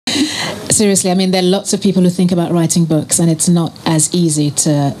Seriously, I mean, there are lots of people who think about writing books, and it's not as easy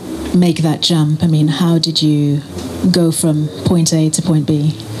to make that jump. I mean, how did you go from point A to point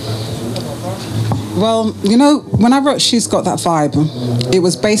B? Well, you know, when I wrote She's Got That Vibe, it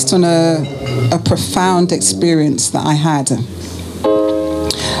was based on a profound experience that I had.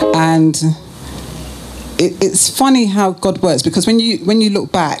 And it's funny how God works, because when you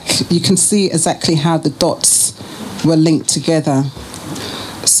look back, you can see exactly how the dots were linked together.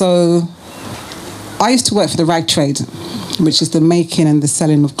 So I used to work for the rag trade, which is the making and the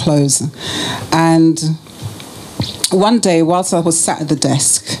selling of clothes. And one day, whilst I was sat at the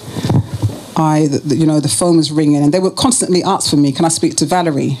desk, the phone was ringing, and they would constantly ask for me, can I speak to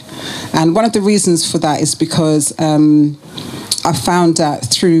Valerie? And one of the reasons for that is because I found out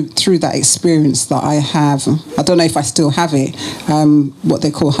through that experience that I have, I don't know if I still have it, what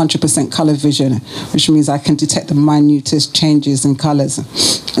they call 100% colour vision, which means I can detect the minutest changes in colours.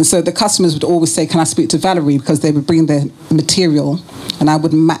 And so the customers would always say, can I speak to Valerie? Because they would bring their material and I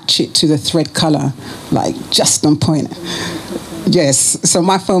would match it to the thread colour, like just on point. Yes, so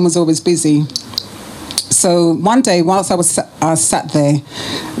my phone was always busy. So one day, whilst I was sat there,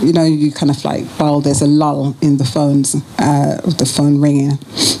 you know, you kind of like, well, there's a lull in the phones, the phone ringing.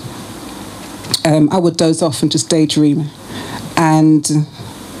 I would doze off and just daydream. And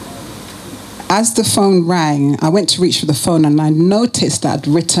as the phone rang, I went to reach for the phone, and I noticed that I'd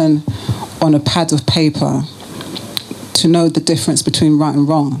written on a pad of paper to know the difference between right and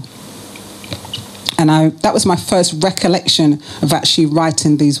wrong. And that was my first recollection of actually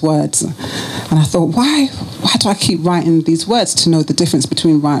writing these words. And I thought, why do I keep writing these words to know the difference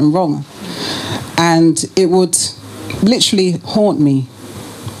between right and wrong? And it would literally haunt me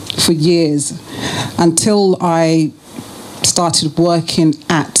for years until I started working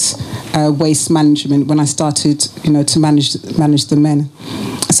at waste management, when I started, you know, to manage the men.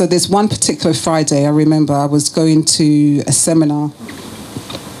 So there's one particular Friday, I remember I was going to a seminar.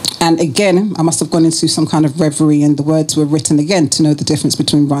 And again, I must have gone into some kind of reverie, and the words were written again to know the difference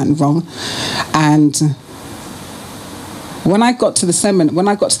between right and wrong. And when I got to the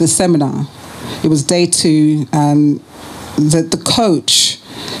seminar, it was day 2. The coach,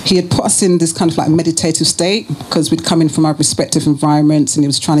 he had put us in this kind of like meditative state, because we'd come in from our respective environments, and he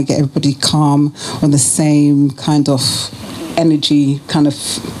was trying to get everybody calm on the same kind of energy kind of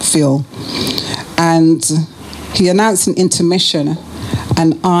feel. And he announced an intermission,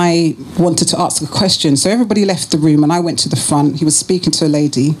 and I wanted to ask a question. So everybody left the room, and I went to the front. He was speaking to a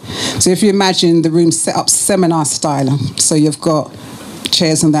lady. So if you imagine the room set up seminar style, so you've got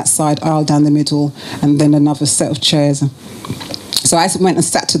chairs on that side, aisle down the middle, and then another set of chairs. So I went and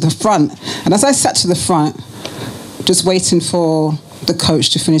sat to the front. And as I sat to the front, just waiting for the coach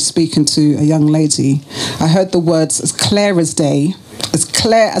to finish speaking to a young lady, I heard the words as clear as day, as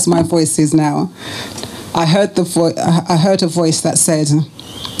clear as my voice is now. I heard a voice that said,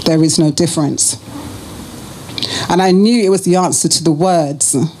 there is no difference. And I knew it was the answer to the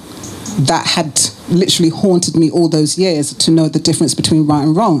words that had literally haunted me all those years, to know the difference between right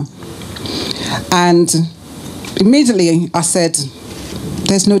and wrong. And immediately I said,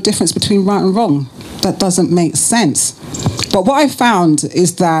 there's no difference between right and wrong. That doesn't make sense. But what I found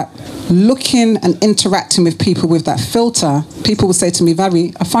is that looking and interacting with people with that filter, people will say to me,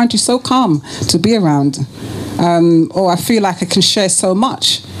 Valerie, I find you so calm to be around. Or I feel like I can share so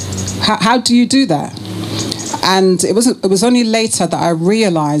much. How do you do that? And it was only later that I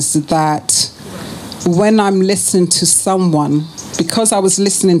realized that when I'm listening to someone, because I was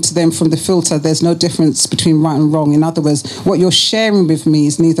listening to them from the filter, there's no difference between right and wrong. In other words, what you're sharing with me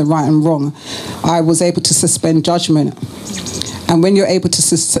is neither right and wrong. I was able to suspend judgment. And when you're able to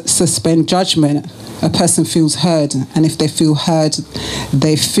suspend judgment, a person feels heard. And if they feel heard,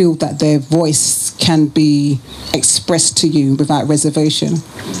 they feel that their voice can be expressed to you without reservation.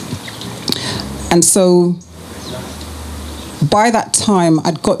 And so by that time,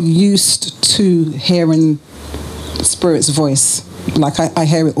 I'd got used to hearing Spirit's voice. Like I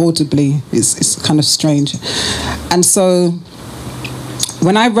hear it audibly. It's kind of strange. And so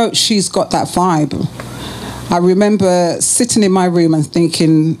when I wrote She's Got That Vibe, I remember sitting in my room and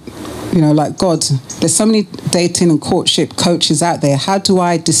thinking, you know, like, God, there's so many dating and courtship coaches out there. How do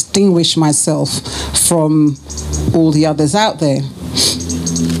I distinguish myself from all the others out there?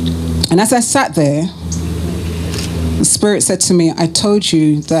 And as I sat there, the Spirit said to me, I told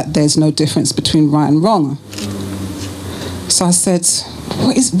you that there's no difference between right and wrong. So I said,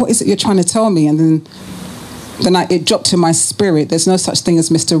 what is it you're trying to tell me? And then it dropped in my spirit. There's no such thing as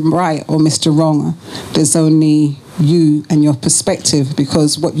Mr. Right or Mr. Wrong. There's only you and your perspective,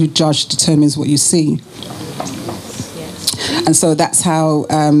 because what you judge determines what you see. And so that's how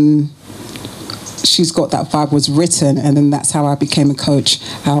She's Got That Vibe was written, and then that's how I became a coach,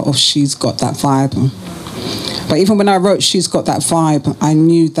 out of She's Got That Vibe. But even when I wrote She's Got That Vibe, I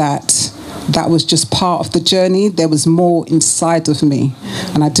knew that that was just part of the journey. There was more inside of me,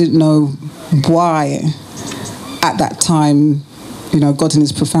 and I didn't know why at that time, you know, God in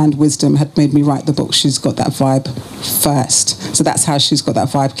his profound wisdom had made me write the book She's Got That Vibe first. So that's how She's Got That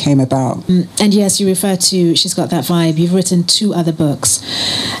Vibe came about. And yes, you refer to She's Got That Vibe. You've written 2 other books.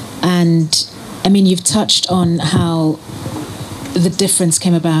 And I mean, you've touched on how the difference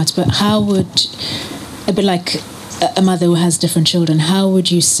came about, but how would, a bit like a mother who has different children, how would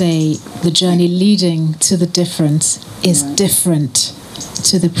you say the journey leading to the difference is different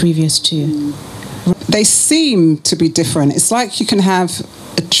to the previous 2? They seem to be different. It's like you can have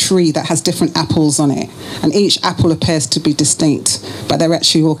a tree that has different apples on it, and each apple appears to be distinct, but they're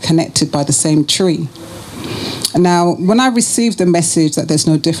actually all connected by the same tree. Now, when I received the message that there's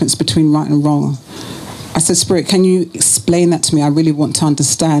no difference between right and wrong, I said, Spirit, can you explain that to me? I really want to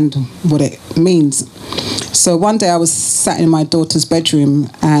understand what it means. So one day I was sat in my daughter's bedroom,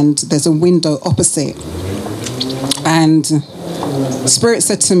 and there's a window opposite. And Spirit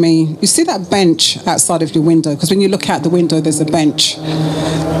said to me, you see that bench outside of your window? Because when you look out the window, there's a bench.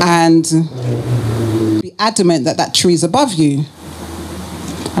 And be adamant that that tree is above you.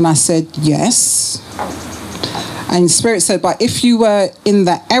 And I said, yes. And Spirit said, but if you were in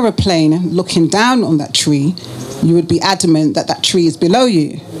that aeroplane looking down on that tree, you would be adamant that that tree is below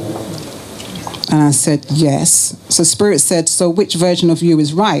you. And I said, yes. So Spirit said, so which version of you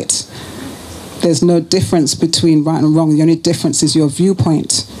is right? There's no difference between right and wrong. The only difference is your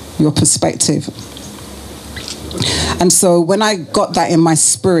viewpoint, your perspective. And so when I got that in my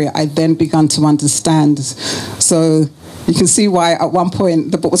spirit, I then began to understand. So you can see why at one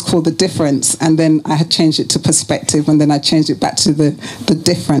point the book was called The Difference, and then I had changed it to Perspective, and then I changed it back to the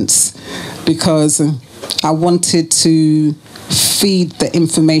Difference, because I wanted to feed the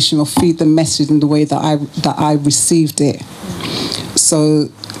information or feed the message in the way that I received it. So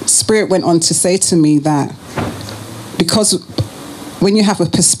Spirit went on to say to me that because when you have a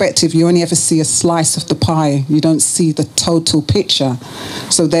perspective, you only ever see a slice of the pie. You don't see the total picture.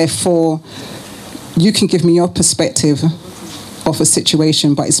 So therefore, you can give me your perspective of a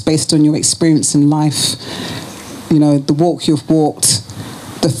situation, but it's based on your experience in life. You know, the walk you've walked,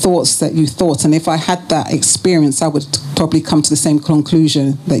 the thoughts that you thought. And if I had that experience, I would probably come to the same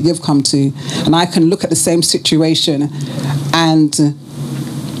conclusion that you've come to. And I can look at the same situation and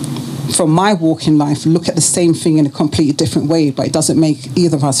from my walk in life, look at the same thing in a completely different way, but it doesn't make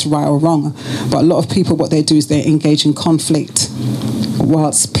either of us right or wrong. But a lot of people, what they do is they engage in conflict,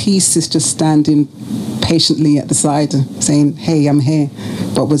 whilst peace is just standing patiently at the side saying, hey, I'm here,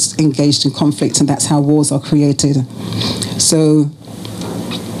 but was engaged in conflict, and that's how wars are created. So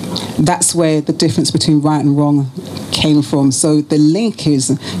that's where the difference between right and wrong came from. So the link is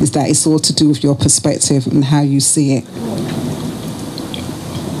that it's all to do with your perspective and how you see it.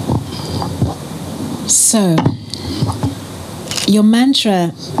 So, your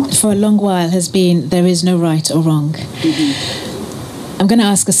mantra for a long while has been, there is no right or wrong. I'm going to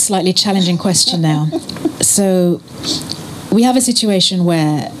ask a slightly challenging question now. So, we have a situation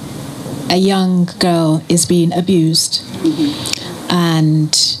where a young girl is being abused,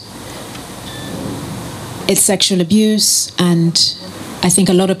 and it's sexual abuse, and I think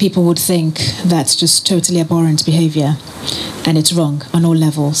a lot of people would think that's just totally abhorrent behavior, and it's wrong on all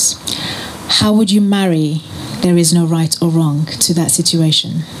levels. How would you marry there is no right or wrong to that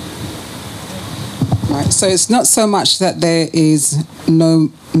situation? Right. So it's not so much that there is no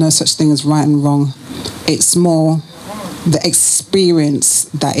such thing as right and wrong. It's more the experience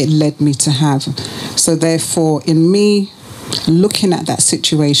that it led me to have. So therefore, in me looking at that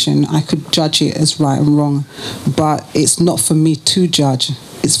situation, I could judge it as right and wrong. But it's not for me to judge.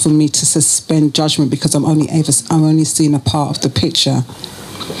 It's for me to suspend judgment, because I'm only seeing a part of the picture.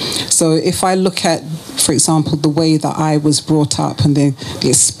 So if I look at, for example, the way that I was brought up and the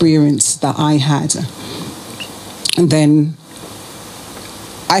experience that I had, and then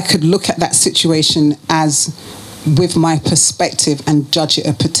I could look at that situation as with my perspective and judge it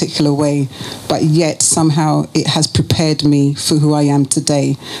a particular way, but yet somehow it has prepared me for who I am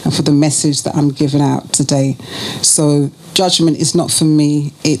today and for the message that I'm giving out today. So judgment is not for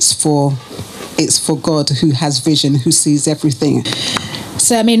me, it's for God, who has vision, who sees everything.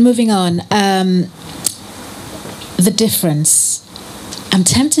 So, I mean, moving on, the difference. I'm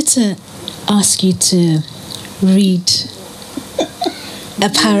tempted to ask you to read a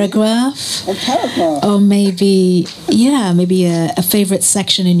paragraph. A paragraph? Or maybe a favorite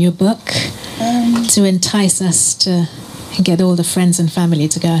section in your book to entice us to get all the friends and family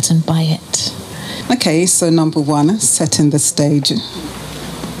to go out and buy it. Okay, so number 1, setting the stage.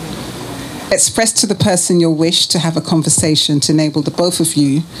 Express to the person your wish to have a conversation to enable the both of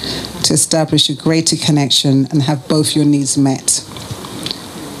you to establish a greater connection and have both your needs met.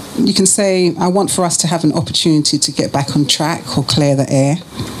 You can say, I want for us to have an opportunity to get back on track or clear the air.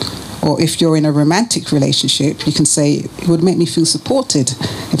 Or if you're in a romantic relationship, you can say, it would make me feel supported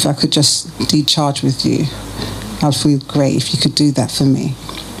if I could just decharge with you. I'd feel great if you could do that for me.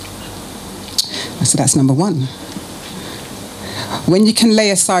 So that's number 1. When you can lay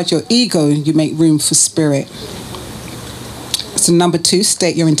aside your ego, you make room for spirit. So number 2,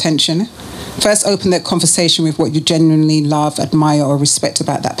 state your intention. First, open that conversation with what you genuinely love, admire, or respect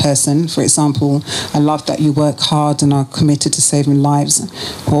about that person. For example, I love that you work hard and are committed to saving lives.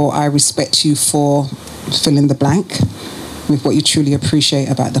 Or I respect you for fill in the blank with what you truly appreciate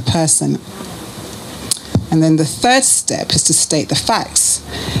about the person. And then the third step is to state the facts.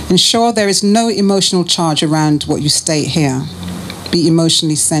 Ensure there is no emotional charge around what you state here. Be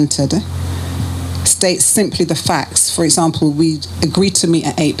emotionally centered. State simply the facts. For example, we agreed to meet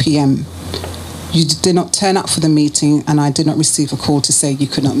at 8 p.m. You did not turn up for the meeting, and I did not receive a call to say you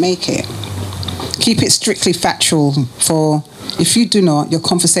could not make it. Keep it strictly factual, for if you do not, your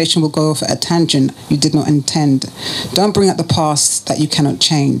conversation will go off at a tangent you did not intend. Don't bring up the past that you cannot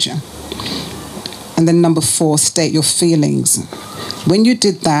change. And then number 4, state your feelings. When you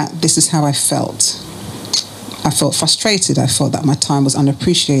did that, this is how I felt. I felt frustrated. I felt that my time was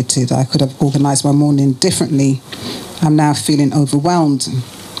unappreciated. I could have organized my morning differently. I'm now feeling overwhelmed.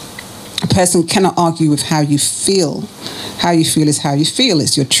 A person cannot argue with how you feel. How you feel is how you feel.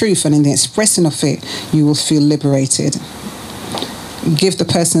 It's your truth, and in the expressing of it, you will feel liberated. Give the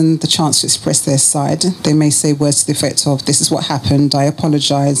person the chance to express their side. They may say words to the effect of, this is what happened, I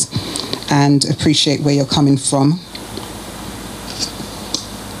apologize, and appreciate where you're coming from.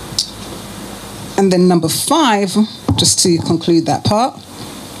 And then number 5, just to conclude that part,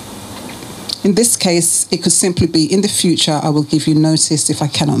 in this case, it could simply be, in the future, I will give you notice if I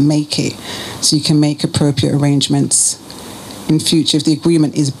cannot make it, so you can make appropriate arrangements. In future, if the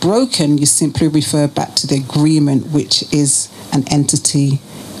agreement is broken, you simply refer back to the agreement, which is an entity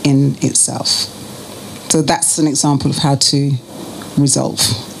in itself. So that's an example of how to resolve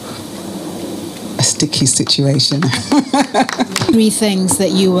a sticky situation. 3 things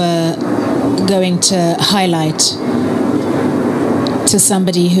that you were going to highlight to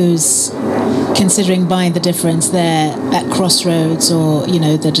somebody who's considering buying the difference, they're at crossroads, or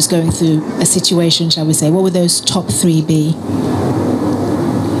they're just going through a situation, shall we say. What would those top 3 be?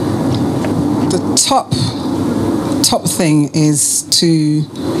 The top thing is to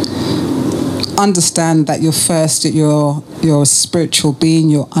understand that you're a spiritual being,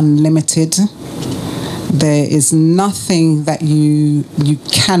 you're unlimited. There is nothing that you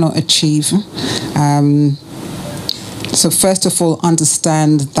cannot achieve. So first of all,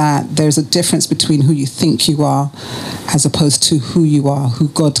 understand that there's a difference between who you think you are as opposed to who you are, who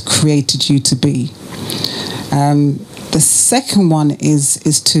God created you to be. The second one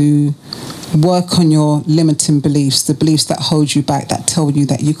is to work on your limiting beliefs, the beliefs that hold you back, that tell you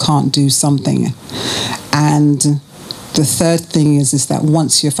that you can't do something. And the third thing is that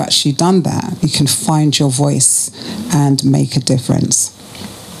once you've actually done that, you can find your voice and make a difference.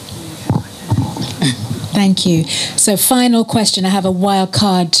 Thank you. So final question. I have a wild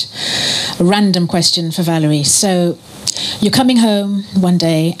card, random question for Valerie. So you're coming home one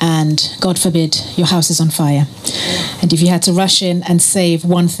day and, God forbid, your house is on fire. And if you had to rush in and save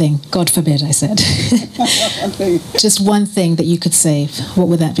one thing, God forbid, I said, just one thing that you could save, what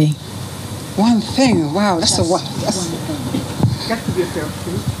would that be? One thing? Wow, that's a one.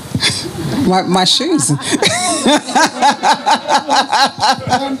 My shoes.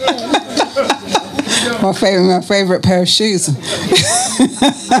 my favorite pair of shoes.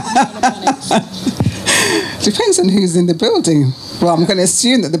 Depends on who's in the building. Well, I'm going to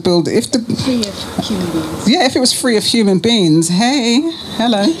assume that the building, if free of human beings. Yeah, if it was free of human beings. Hey,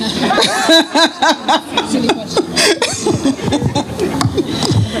 hello. Silly question.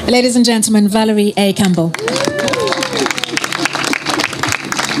 Ladies and gentlemen, Valerie A. Campbell.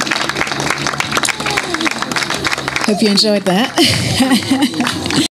 Hope you enjoyed that.